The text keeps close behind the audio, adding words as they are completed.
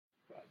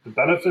the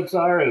benefits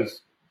are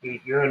is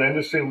you're an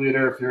industry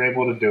leader if you're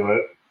able to do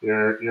it.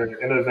 You're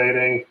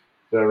innovating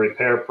the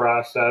repair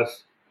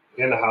process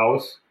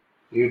in-house.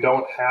 You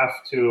don't have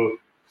to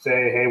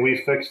say, hey, we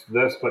fixed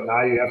this, but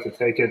now you have to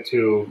take it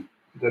to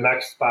the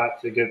next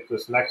spot to get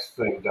this next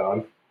thing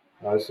done.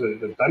 So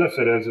the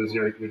benefit is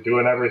you're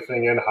doing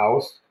everything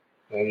in-house,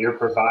 and you're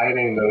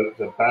providing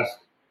the best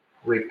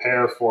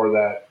repair for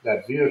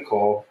that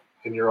vehicle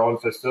in your own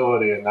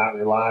facility and not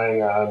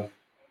relying on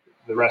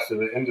the rest of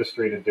the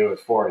industry to do it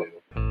for you.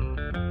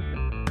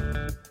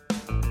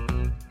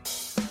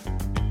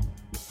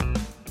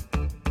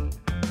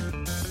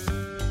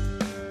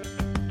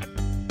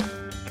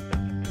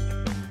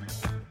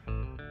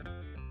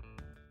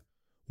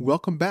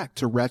 Welcome back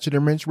to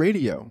Ratchet+Wrench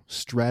Radio,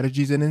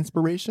 strategies and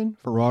inspiration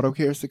for auto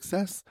care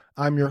success.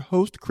 I'm your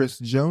host, Chris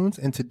Jones,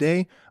 and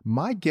today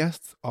my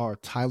guests are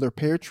Tyler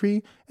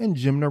Peartree and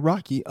Jim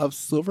Nawrocki of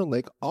Silver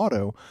Lake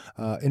Auto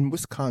in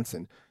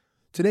Wisconsin.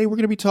 Today we're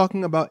going to be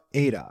talking about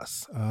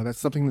ADAS. That's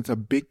something that's a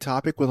big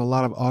topic with a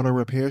lot of auto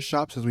repair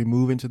shops as we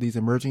move into these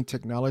emerging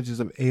technologies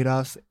of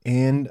ADAS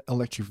and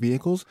electric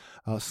vehicles.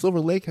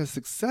 Silver Lake has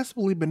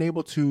successfully been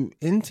able to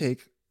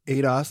intake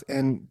ADAS,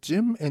 and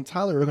Jim and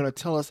Tyler are going to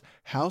tell us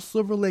how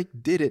Silver Lake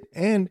did it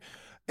and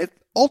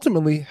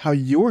ultimately how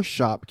your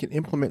shop can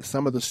implement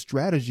some of the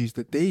strategies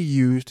that they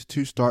used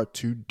to start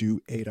to do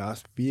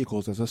ADAS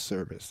vehicles as a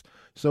service.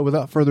 So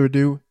without further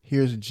ado,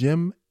 here's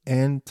Jim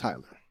and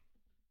Tyler.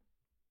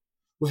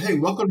 Well, hey,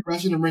 welcome to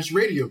Ratchet+Wrench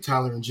Radio,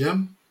 Tyler and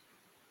Jim.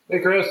 Hey,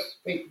 Chris.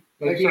 Hey,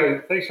 thanks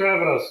for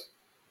having us.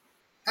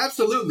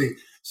 Absolutely.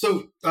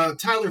 So,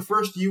 Tyler,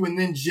 first you and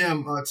then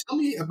Jim, tell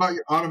me about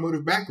your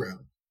automotive background.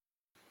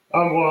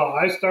 Well,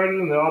 I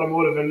started in the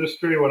automotive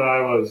industry when I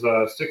was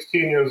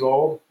 16 years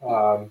old,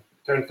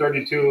 turned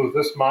 32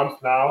 this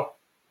month now.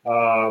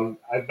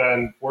 I've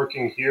been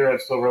working here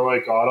at Silver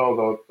Lake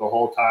Auto the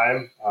whole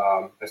time.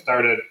 I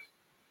started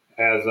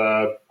as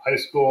a high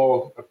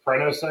school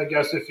apprentice, I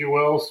guess, if you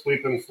will,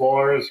 sweeping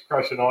floors,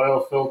 crushing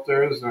oil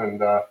filters,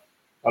 and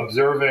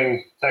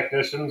observing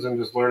technicians and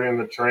just learning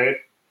the trade.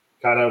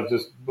 Kind of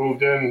just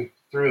moved in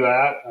through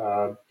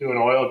that, doing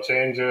oil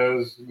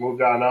changes,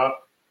 moved on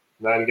up.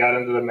 Then got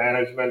into the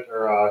management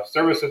or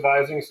service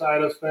advising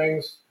side of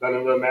things, then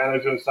into the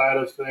management side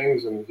of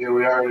things, and here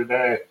we are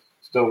today,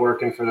 still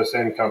working for the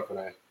same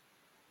company.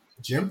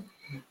 Jim?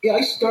 Yeah,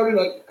 I started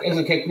as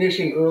a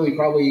technician early,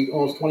 probably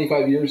almost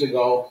 25 years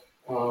ago.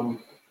 Kind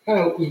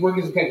of was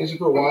working as a technician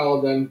for a while,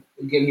 and then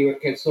again here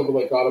at Silver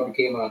Lake Auto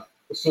became a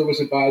service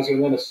advisor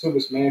and then a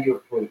service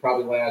manager for the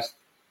probably last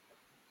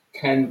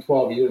 10,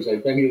 12 years.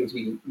 I've been here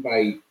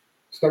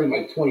starting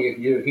my 20th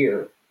year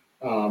here.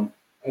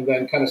 And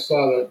then kind of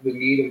saw the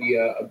need and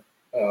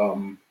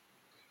the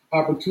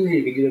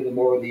opportunity to get into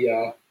more of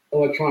the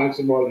electronics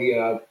and more of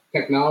the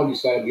technology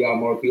side of the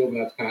automotive field,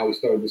 and that's kind of how we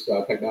started this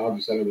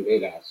technology center with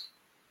ADAS.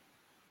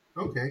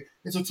 Okay.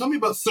 And so tell me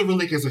about Silver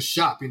Lake as a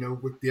shop,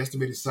 with the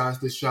estimated size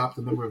of this shop,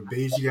 the number of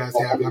bays you guys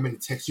have, how many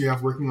techs you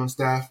have working on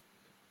staff.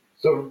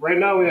 So right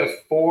now we have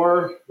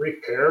 4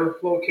 repair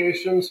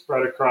locations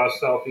spread across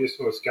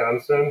southeastern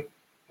Wisconsin,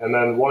 and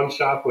then one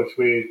shop which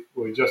we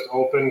just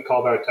opened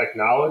called our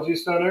technology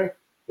center,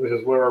 which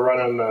is where we're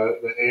running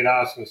the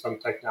ADAS and some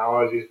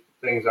technology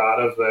things out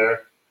of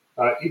there.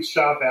 Each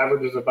shop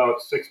averages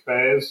about 6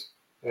 bays,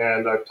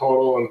 and our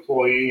total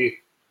employee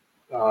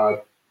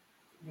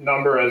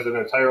number as an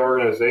entire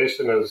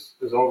organization is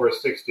over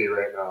 60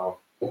 right now.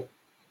 All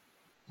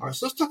right,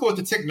 so let's talk about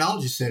the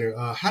technology center.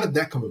 How did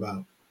that come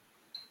about?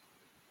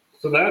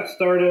 So that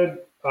started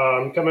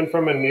coming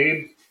from a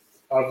need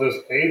of this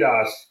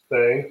ADAS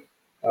thing,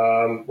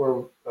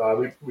 where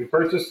we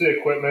purchased the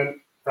equipment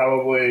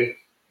probably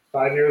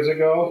 5 years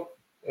ago,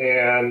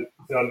 and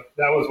that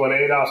was when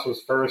ADAS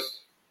was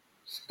first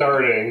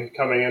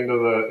coming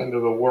into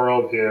the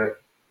world here,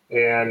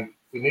 and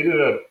we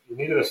needed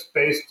a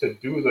space to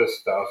do this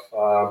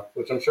stuff,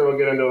 which I'm sure we'll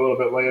get into a little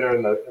bit later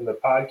in the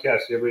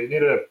podcast here. But you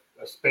needed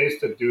a space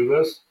to do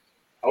this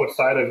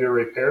outside of your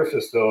repair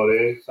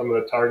facility. Some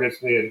of the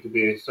targets needed to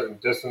be certain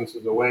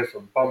distances away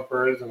from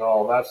bumpers and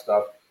all that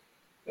stuff,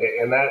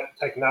 and that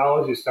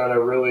technology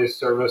center really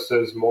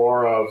services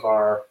more of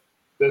our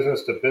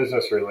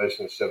business-to-business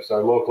relationships,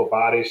 our local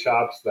body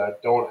shops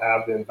that don't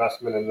have the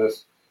investment in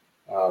this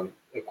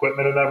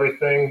equipment and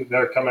everything.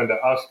 They're coming to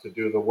us to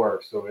do the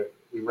work. So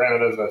we ran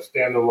it as a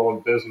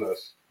standalone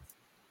business.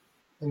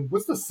 And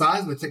what's the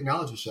size of the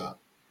technology shop?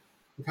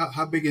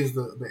 How big is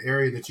the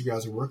area that you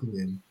guys are working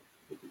in?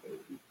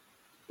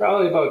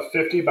 Probably about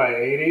 50 by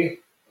 80.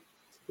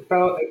 It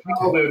probably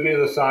would be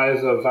the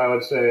size of, I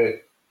would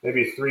say,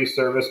 maybe 3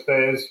 service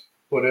bays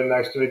put in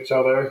next to each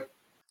other.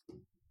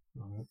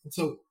 All right.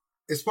 So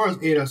as far as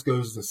ADAS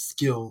goes, the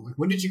skill,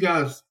 when did you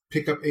guys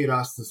pick up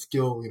ADAS, the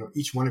skill,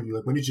 each one of you,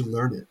 when did you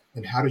learn it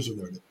and how did you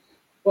learn it?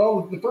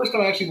 Well, the first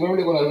time I actually learned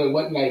it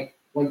when I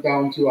went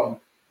down to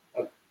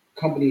a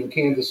company in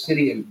Kansas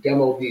City and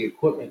demoed the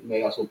equipment, and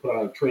they also put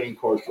on a training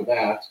course for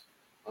that.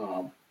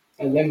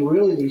 And then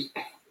really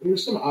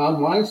there's some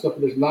online stuff,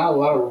 but there's not a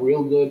lot of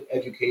real good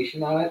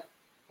education on it.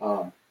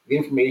 The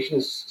information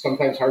is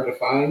sometimes hard to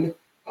find.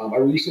 I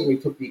recently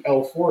took the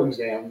L4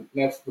 exam, and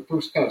that's the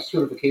first kind of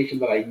certification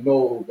that I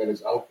know that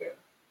is out there.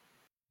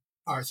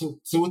 All right, so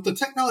with the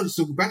technology,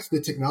 so back to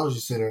the technology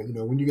center,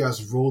 when you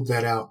guys rolled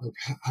that out,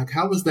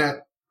 how was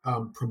that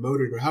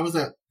promoted, or how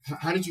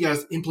did you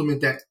guys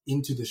implement that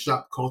into the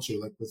shop culture,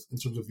 like in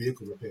terms of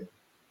vehicle repair?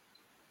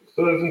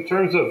 So in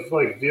terms of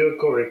like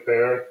vehicle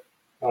repair,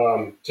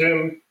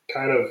 Jim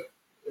kind of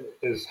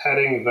is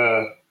heading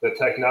the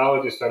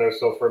technology center.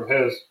 So from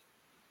his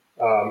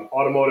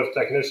automotive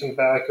technician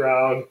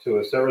background to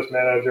a service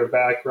manager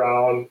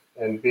background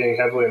and being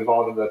heavily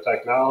involved in the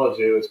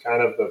technology, it was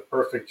kind of the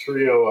perfect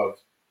trio of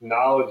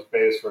knowledge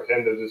base for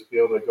him to just be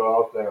able to go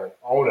out there and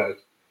own it.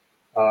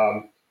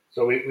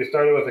 So we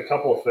started with a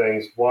couple of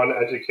things. One,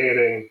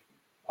 educating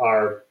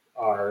our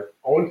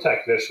own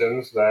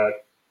technicians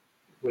that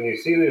when you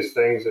see these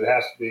things, it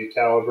has to be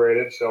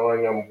calibrated,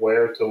 showing them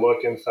where to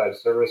look inside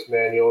service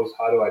manuals,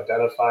 how to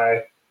identify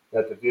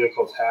that the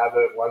vehicles have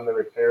it, when the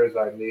repairs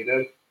are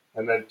needed.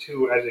 And then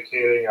two,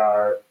 educating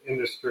our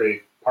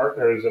industry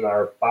partners in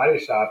our body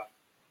shop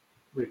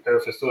repair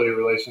facility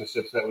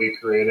relationships that we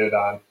created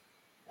on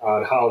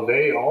how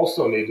they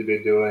also need to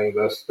be doing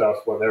this stuff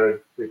when they're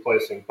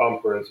replacing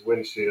bumpers,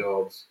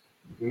 windshields,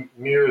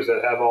 mirrors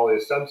that have all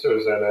these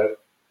sensors in it,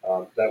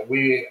 that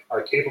we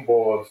are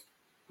capable of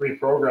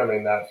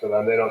reprogramming that for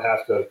them. They don't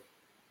have to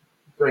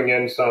bring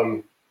in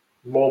some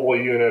mobile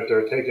unit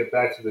or take it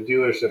back to the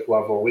dealership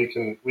level. We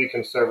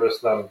can service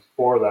them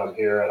for them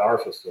here at our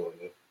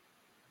facility.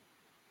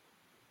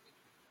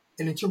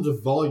 And in terms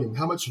of volume,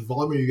 how much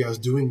volume are you guys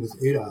doing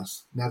with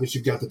ADAS now that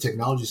you've got the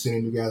technology center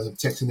and you guys have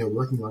techs in there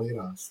working on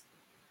ADAS?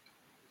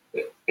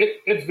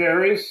 It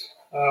varies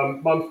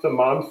month to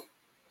month.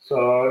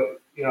 So,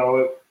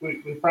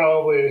 we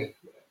probably,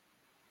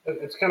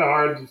 it's kind of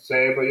hard to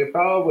say, but you're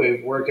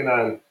probably working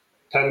on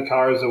 10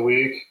 cars a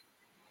week.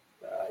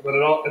 But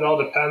it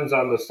all depends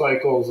on the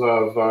cycles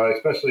of,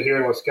 especially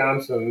here in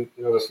Wisconsin,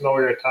 the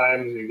snowier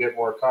times, you get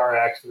more car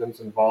accidents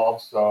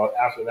involved. So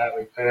after that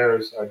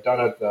repairs are done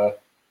at the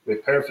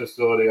repair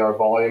facility, our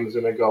volume is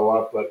going to go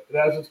up, but it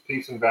has its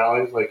peaks and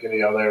valleys like any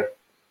other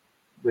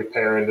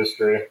repair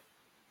industry.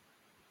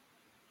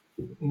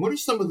 What are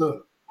some of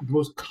the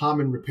most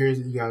common repairs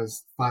that you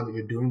guys find that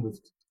you're doing with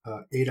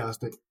ADAS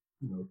that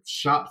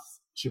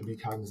shops should be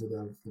cognizant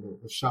of?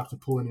 If shops are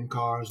pulling in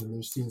cars and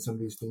they're seeing some of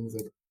these things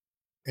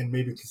and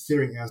maybe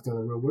considering ADAS down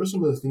the road, what are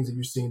some of the things that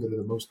you're seeing that are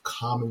the most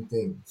common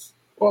things?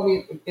 Well, I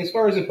mean, as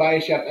far as the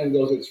body shop end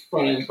goes, it's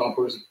front end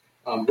bumpers,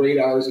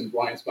 radars, and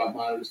blind spot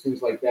monitors,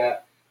 things like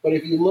that. But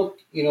if you look,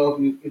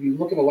 if you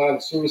look at a lot of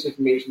the service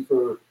information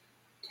for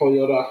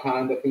Toyota,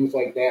 Honda, things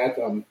like that,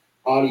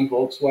 Audi,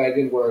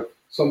 Volkswagen, where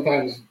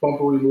sometimes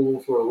bumper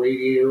removal for a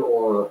radiator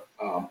or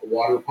a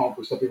water pump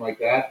or something like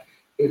that.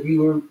 If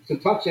you were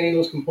to touch any of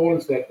those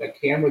components, that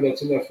camera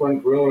that's in that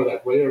front grille or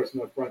that radar that's in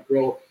that front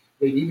grille,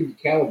 they need to be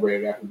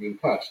calibrated after being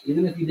touched.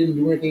 Even if you didn't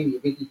do anything, you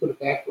think you put it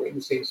back right in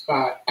the same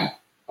spot,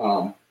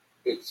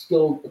 it's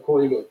still,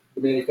 according to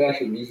the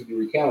manufacturer, needs to be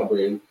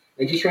recalibrated.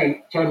 And just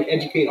trying to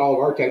educate all of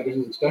our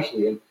technicians,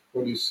 especially, and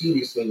when you see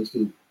these things,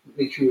 to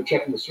make sure you're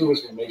checking the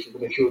service information to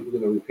make sure we're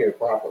doing the repair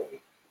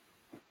properly.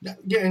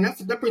 Yeah, and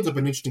that brings up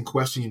an interesting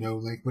question,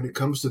 like when it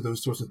comes to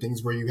those sorts of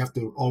things where you have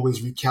to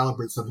always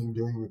recalibrate something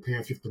during repair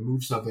if you have to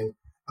move something.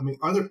 I mean,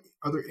 are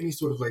there any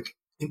sort of like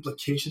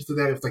implications to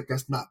that if like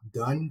that's not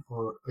done?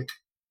 Or like,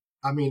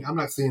 I mean, I'm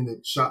not saying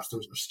that shops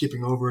are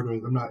skipping over it,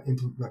 or I'm not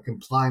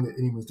implying that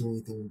anyone's doing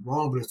anything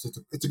wrong, but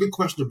it's a good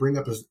question to bring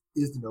up is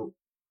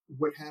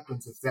what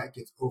happens if that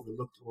gets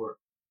overlooked, or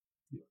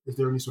is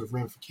there any sort of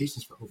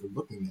ramifications for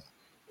overlooking that?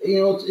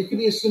 It could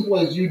be as simple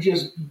as you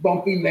just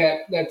bumping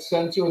that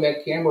sensor or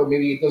that camera.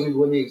 Maybe it doesn't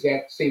go in the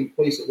exact same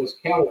place it was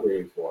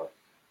calibrated for.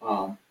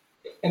 And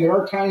there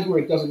are times where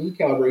it doesn't need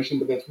calibration,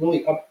 but that's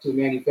really up to the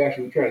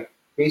manufacturer. We try to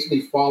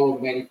basically follow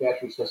the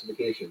manufacturer's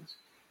specifications.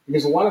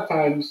 Because a lot of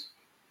times,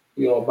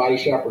 a body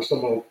shop or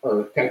someone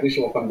or a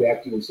technician will come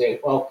back to you and say,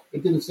 well,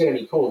 it didn't say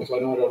any code, so I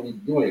know I don't need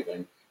to do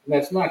anything. And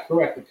that's not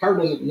correct. The car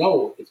doesn't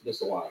know it's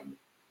misaligned.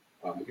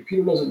 The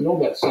computer doesn't know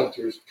that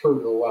sensor's turned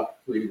to the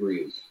left 3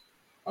 degrees.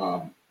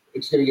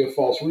 It's going to give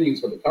false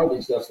readings, but the car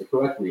thinks that's the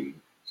correct reading.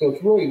 So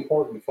it's really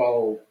important to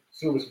follow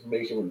service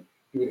information when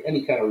doing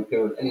any kind of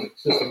repair in any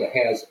system that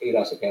has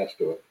ADAS attached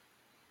to it.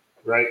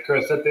 Right,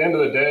 Chris. At the end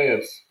of the day,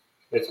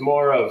 it's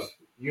more of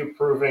you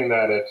proving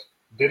that it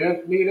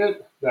didn't need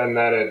it than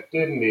that it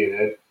did need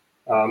it.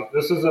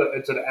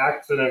 It's an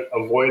accident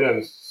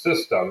avoidance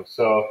system.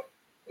 So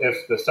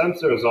if the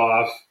sensor is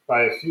off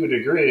by a few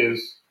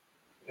degrees,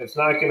 it's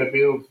not going to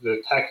be able to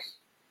detect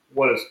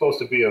what it's supposed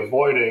to be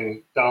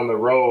avoiding down the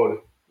road,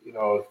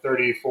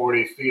 30,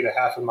 40 feet, a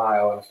half a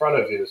mile in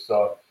front of you.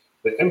 So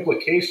the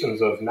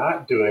implications of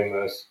not doing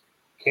this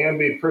can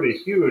be pretty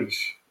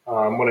huge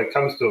when it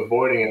comes to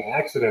avoiding an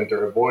accident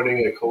or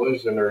avoiding a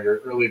collision or your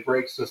early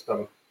brake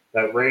system.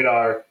 That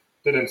radar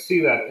didn't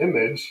see that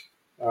image.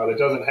 It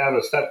doesn't have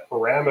a set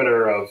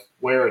parameter of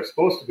where it's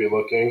supposed to be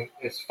looking.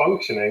 It's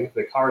functioning.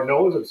 The car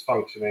knows it's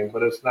functioning,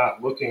 but it's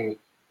not looking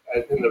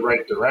in the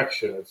right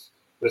direction.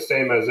 the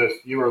same as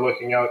if you were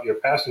looking out your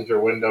passenger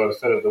window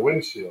instead of the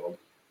windshield.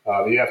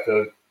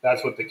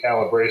 That's what the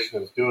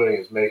calibration is doing,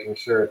 is making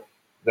sure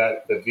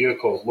that the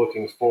vehicle is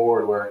looking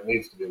forward where it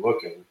needs to be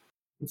looking.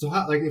 And so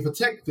if a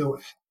tech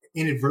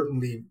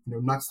inadvertently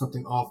knocks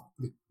something off,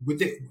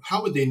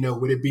 how would they know?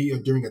 Would it be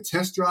during a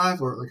test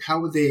drive, or how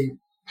would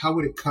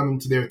it come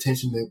to their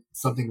attention that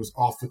something was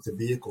off with the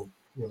vehicle,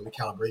 the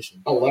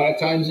calibration? A lot of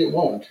times it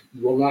won't.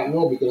 You will not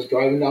know, because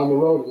driving down the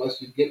road,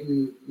 unless you're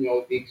getting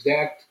the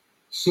exact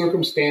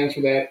circumstance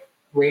for that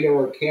radar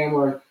or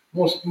camera,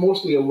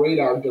 mostly a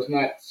radar does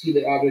not see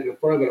the object in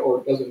front of it, or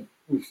it doesn't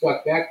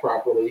reflect back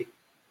properly.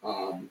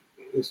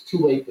 It's too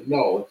late to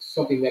know. It's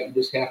something that you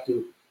just have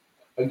to,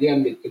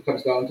 again, it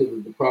comes down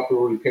to the proper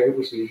repair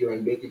procedure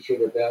and making sure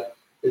that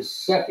is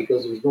set,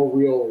 because there's no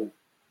real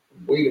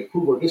way to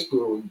prove or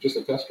disprove just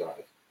a test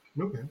drive.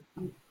 Okay.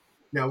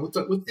 Now, with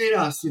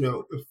ADAS,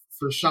 if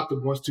for a shop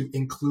that wants to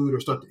include or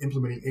start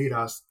implementing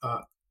ADAS,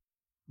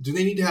 do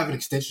they need to have an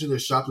extension to their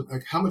shop?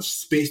 Like, how much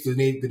space do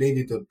they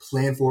need to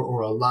plan for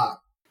or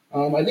allot?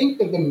 I think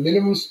that the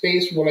minimum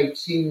space, from what I've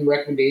seen in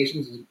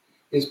recommendations,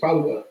 is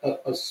probably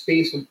a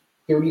space of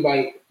 30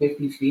 by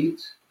 50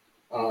 feet.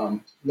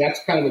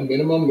 That's kind of the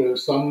minimum. There are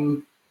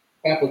some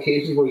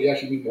applications where you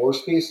actually need more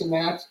space than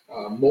that.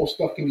 Most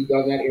stuff can be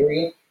done in that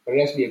area, but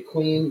it has to be a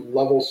clean,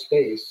 level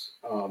space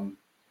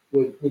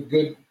with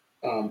good,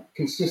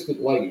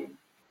 consistent lighting.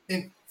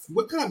 And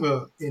what kind of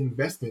a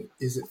investment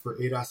is it for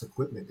ADAS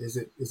equipment? Is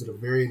it a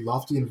very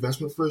lofty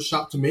investment for a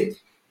shop to make?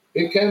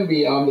 It can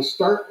be.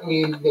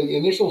 The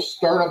initial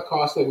startup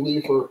cost, I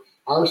believe, for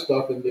our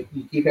stuff, and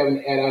you keep having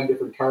to add on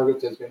different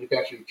targets as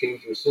manufacturers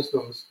change their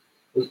systems,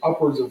 was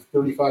upwards of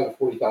 $35,000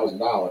 to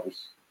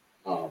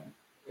 $40,000.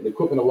 And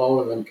equipment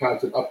alone, and then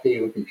constant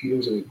update with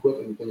computers and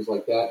equipment and things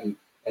like that. And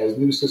as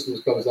new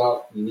systems comes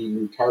out, you need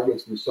new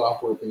targets, new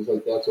software, things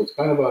like that. So it's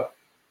kind of a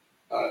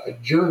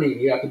journey.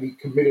 You have to be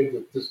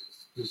committed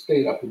to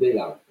stay up to date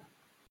on it.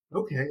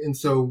 Okay, and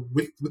so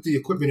with the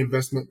equipment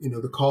investment,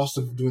 the cost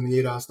of doing the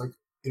ADAS,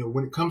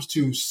 when it comes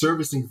to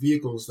servicing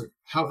vehicles,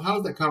 how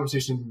is that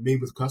conversation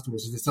made with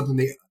customers? Is it something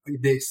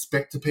they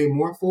expect to pay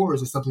more for, or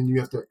is it something you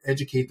have to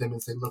educate them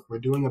and say, look,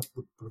 we're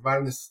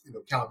providing this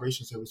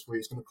calibration service for you.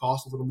 It's going to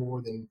cost a little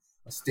more than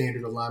a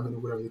standard alignment or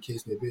whatever the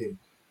case may be?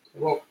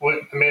 Well,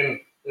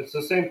 it's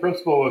the same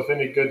principle with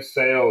any good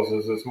sales.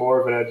 Is it's more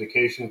of an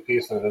education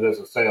piece than it is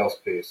a sales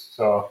piece.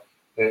 So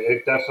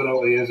it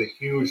definitely is a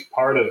huge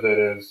part of it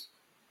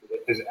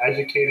is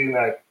educating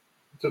that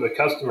to the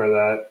customer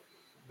that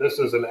this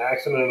is an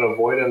accident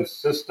avoidance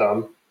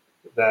system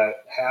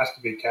that has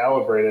to be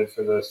calibrated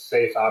for the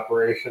safe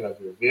operation of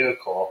your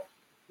vehicle.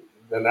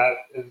 Then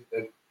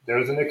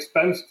there's an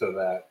expense to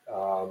that.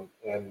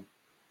 And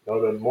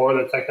the more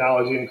the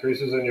technology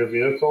increases in your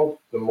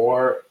vehicle, the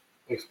more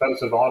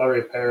expensive auto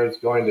repair it's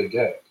going to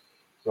get.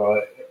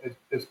 So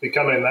it's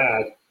becoming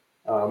that.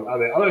 On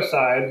the other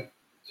side,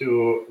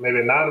 to maybe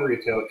a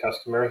non-retail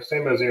customer,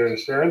 same as your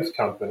insurance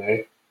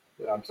company,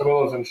 some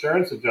of those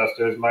insurance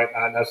adjusters might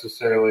not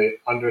necessarily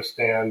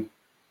understand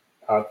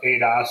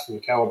ADAS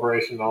and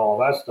calibration and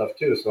all of that stuff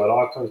too. So it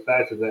all comes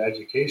back to the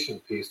education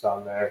piece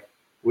on there.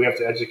 We have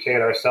to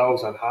educate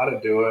ourselves on how to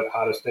do it,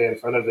 how to stay in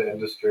front of the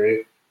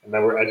industry, and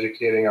then we're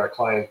educating our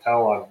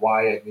clientele on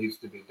why it needs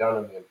to be done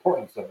and the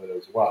importance of it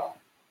as well.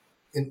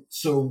 And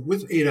so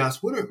with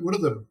ADAS, what are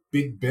the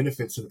big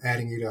benefits of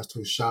adding ADAS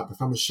to a shop?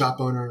 If I'm a shop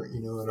owner,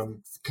 and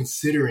I'm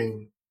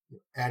considering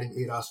adding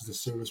ADAS as a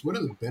service, what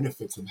are the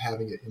benefits of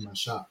having it in my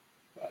shop?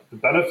 The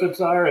benefits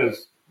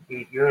is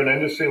you're an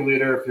industry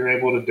leader if you're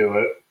able to do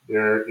it.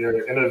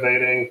 You're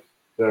innovating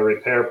the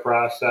repair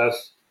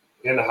process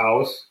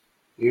in-house.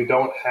 You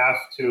don't have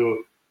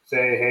to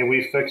say, hey,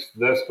 we fixed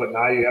this, but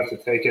now you have to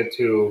take it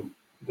to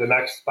the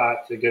next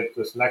spot to get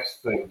this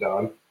next thing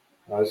done.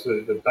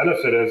 So the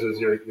benefit is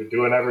you're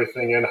doing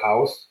everything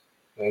in-house,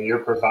 and you're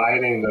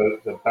providing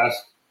the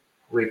best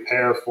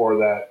repair for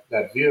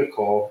that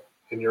vehicle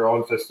in your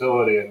own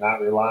facility and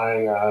not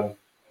relying on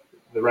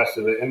the rest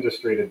of the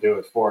industry to do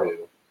it for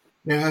you.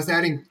 Now, has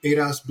adding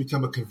ADAS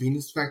become a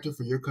convenience factor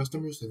for your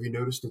customers? Have you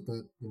noticed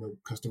that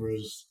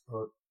customers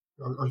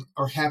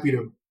are happy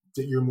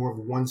that you're more of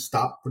a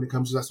one-stop when it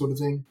comes to that sort of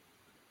thing?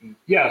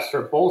 Yes,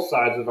 for both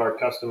sides of our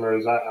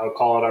customers. I'll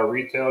call it our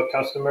retail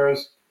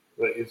customers.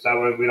 It's that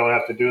way we don't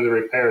have to do the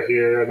repair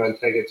here and then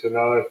take it to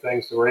another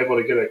thing. So we're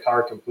able to get a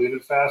car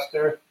completed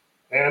faster,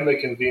 and the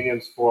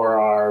convenience for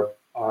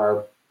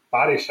our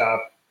body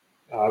shop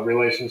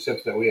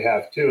relationships that we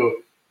have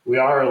too. We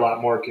are a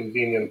lot more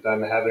convenient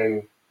than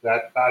having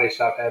that body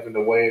shop having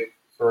to wait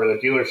for the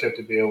dealership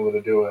to be able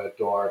to do it,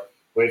 or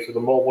wait for the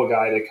mobile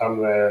guy to come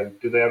there. And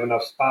do they have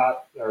enough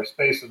spot or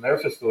space in their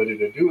facility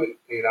to do it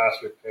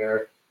ADAS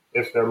repair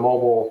if their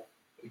mobile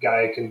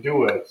guy can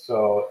do it?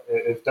 So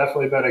it's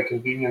definitely been a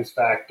convenience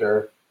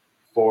factor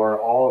for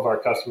all of our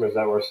customers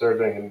that we're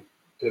serving, and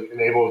to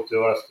enable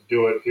us to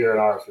do it here in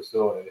our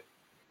facility.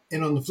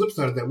 And on the flip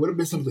side of that, what have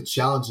been some of the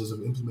challenges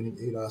of implementing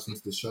ADAS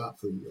into the shop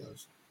for you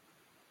guys?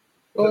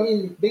 Well,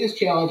 the biggest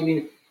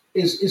challenge,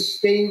 is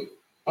staying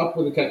up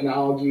with the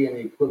technology and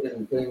the equipment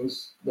and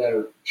things that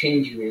are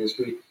changing the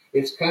industry.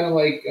 It's kind of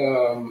like, I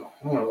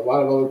don't know, a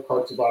lot of other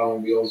parts of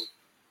automobiles.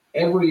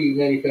 Every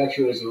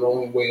manufacturer has their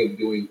own way of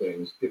doing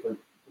things, different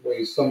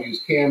ways. Some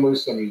use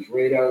cameras, some use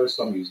radar,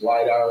 some use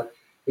LiDAR,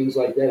 things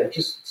like that. It's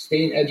just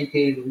staying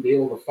educated and be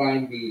able to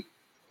find the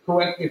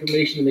correct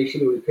information to make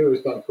sure the repair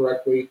is done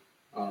correctly,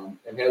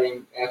 and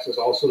having access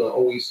also to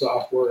OE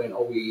software and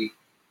OE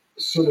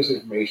service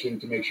information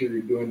to make sure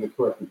you're doing the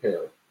correct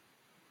repair.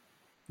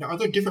 Now, are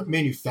there different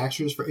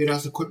manufacturers for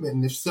ADAS equipment?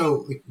 And if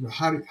so,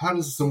 how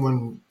does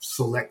someone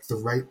select the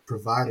right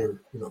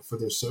provider, for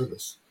their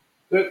service?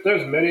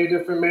 There's many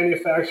different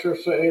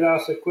manufacturers for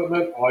ADAS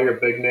equipment. All your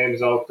big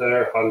names out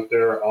there: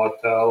 Hunter,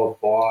 Autel,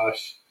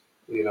 Bosch.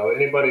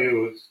 Anybody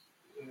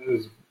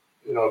who's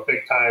a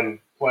big time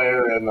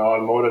player in the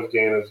automotive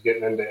game is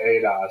getting into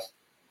ADAS.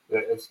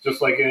 It's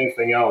just like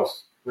anything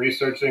else.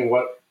 Researching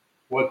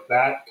what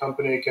that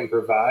company can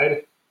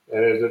provide.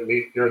 And does it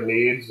meet your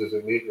needs? Does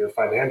it meet your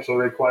financial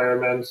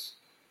requirements?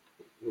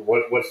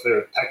 What's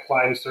their tech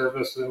line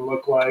service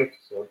look like?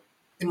 So,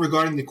 and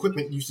regarding the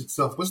equipment use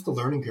itself, what's the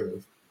learning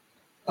curve?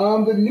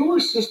 The newer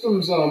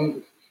systems,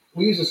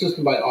 we use a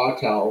system by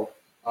Autel.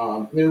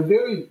 They're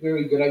very,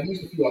 very good. I've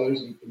used a few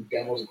others in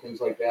demos and things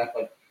like that,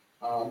 but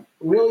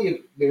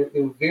really they're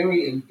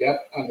very in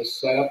depth on the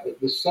setup.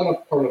 The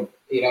setup part of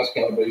ADAS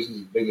calibration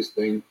is the biggest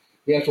thing.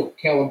 The actual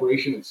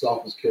calibration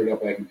itself is carried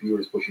out by a computer,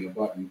 is pushing a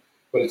button.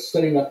 But it's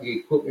setting up the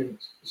equipment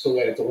so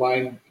that it's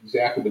aligned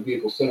exactly with the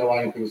vehicle center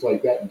line and things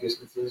like that and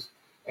distances.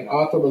 And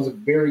Autel does a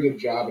very good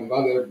job, and a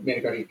lot of other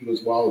manufacturers do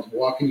as well, is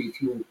walking you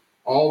through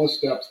all the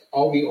steps,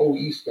 all the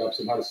OE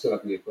steps, and how to set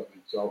up the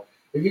equipment. So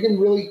if you can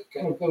really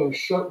kind of put a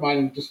sharp mind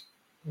and just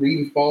read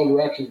and follow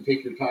directions and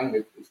take your time,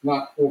 it's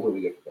not overly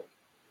difficult.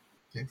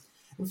 Okay.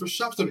 And for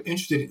shops that are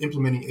interested in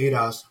implementing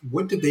ADAS,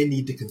 what do they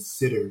need to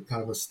consider,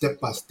 kind of a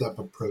step-by-step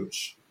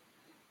approach?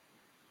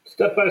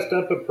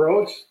 Step-by-step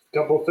approach, a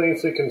couple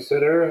things to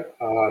consider.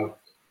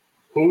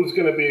 Who's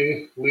going to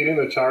be leading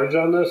the charge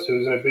on this?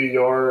 Who's going to be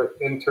your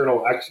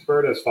internal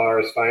expert as far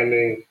as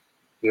finding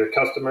your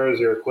customers,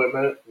 your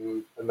equipment,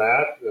 and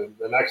that?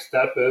 The next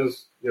step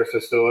is your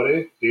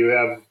facility. Do you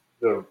have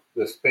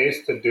the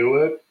space to do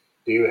it?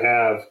 Do you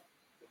have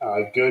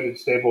a good and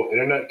stable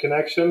internet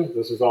connection?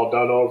 This is all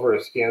done over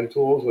scan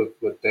tools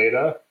with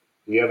data.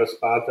 Do you have a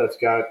spot that's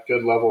got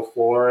good level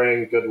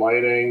flooring, good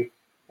lighting?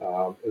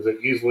 Is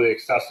it easily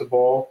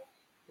accessible?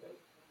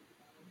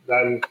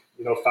 Then,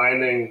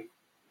 finding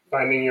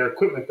your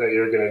equipment that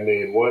you're going to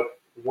need. What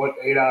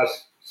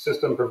ADAS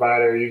system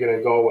provider are you going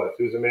to go with?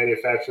 Who's the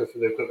manufacturer for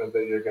the equipment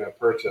that you're going to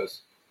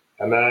purchase?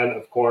 And then,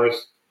 of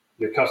course,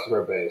 your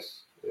customer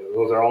base.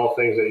 Those are all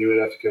things that you would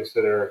have to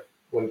consider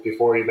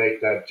before you make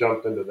that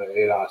jump into the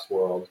ADAS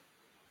world.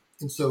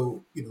 And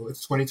so,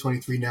 it's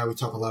 2023 now. We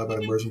talk a lot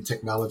about emerging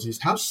technologies.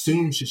 How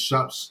soon should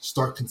shops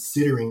start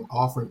considering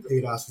offering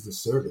ADAS as a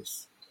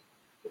service?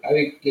 I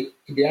think, to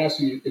be honest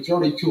with you, it's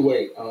already too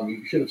late.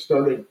 You should have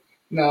started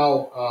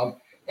now.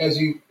 As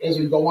we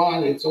go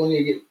on, it's only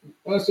going to get,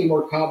 I want to say,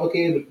 more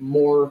complicated, but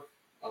more.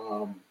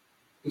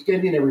 It's going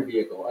to be in every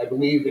vehicle. I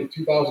believe in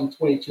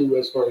 2022,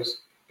 as far as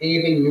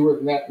anything newer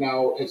than that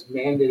now, it's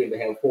mandated to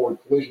have forward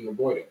collision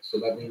avoidance. So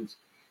that means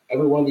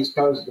every one of these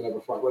cars is going to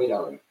have a front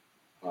radar in it.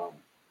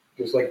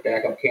 Just like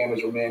backup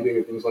cameras are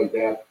mandated, things like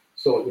that.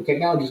 So the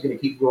technology is going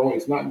to keep growing.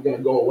 It's not going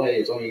to go away.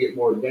 It's only going to get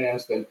more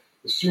advanced. And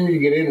the sooner you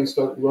get in and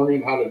start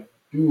learning how to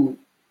do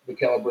the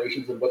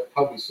calibrations and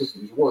how these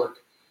systems work,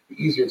 the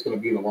easier it's going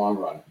to be in the long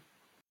run.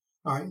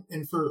 All right.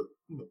 And for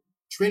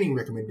training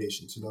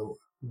recommendations,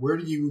 where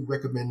do you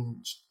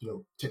recommend,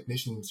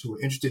 technicians who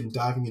are interested in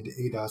diving into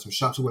ADAS, or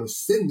shops who want to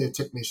send their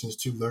technicians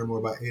to learn more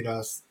about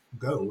ADAS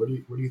go? Where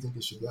do you think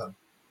they should go?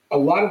 A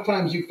lot of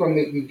times from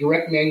the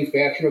direct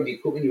manufacturer of the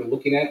equipment you're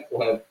looking at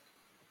will have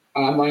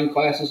online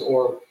classes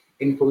or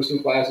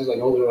in-person classes. I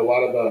know there are a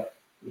lot of the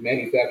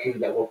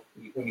manufacturers that will,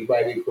 when you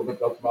buy the equipment,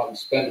 they'll come out and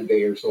spend a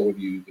day or so with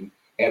you. You can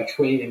have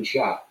training and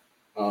shop.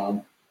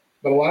 But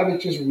a lot of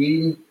it's just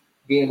reading,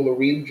 being able to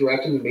read the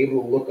directions and be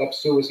able to look up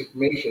service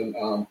information.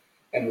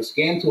 And the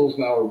scan tools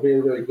now are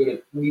very, very good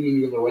at leading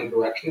you in the right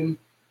direction.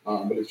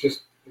 But it's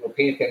just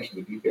paying attention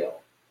to detail.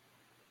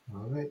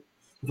 All right.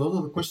 Well, those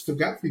are the questions I've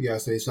got for you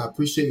guys today, so I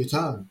appreciate your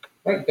time.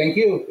 All right. Thank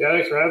you. Yeah,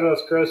 thanks for having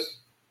us, Chris.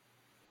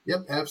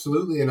 Yep,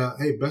 absolutely. And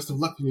hey, best of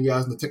luck to you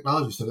guys in the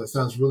technology. So that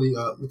sounds really,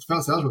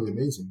 sounds really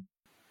amazing.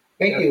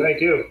 Thank you.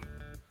 Thank you.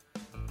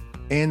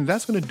 And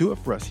that's going to do it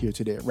for us here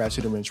today at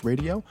Ratchet+Wrench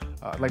Radio.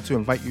 I'd like to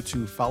invite you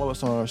to follow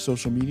us on our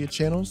social media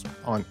channels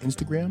on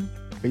Instagram,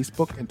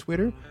 Facebook, and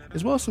Twitter,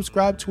 as well as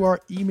subscribe to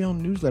our email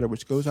newsletter,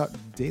 which goes out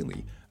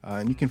daily.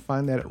 And you can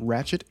find that at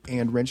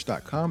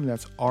ratchetandwrench.com. And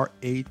that's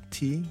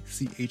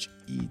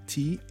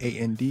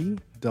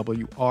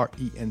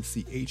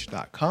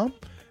ratchetandwrench.com.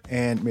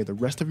 And may the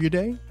rest of your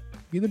day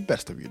be the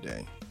best of your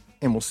day.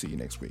 And we'll see you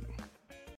next week.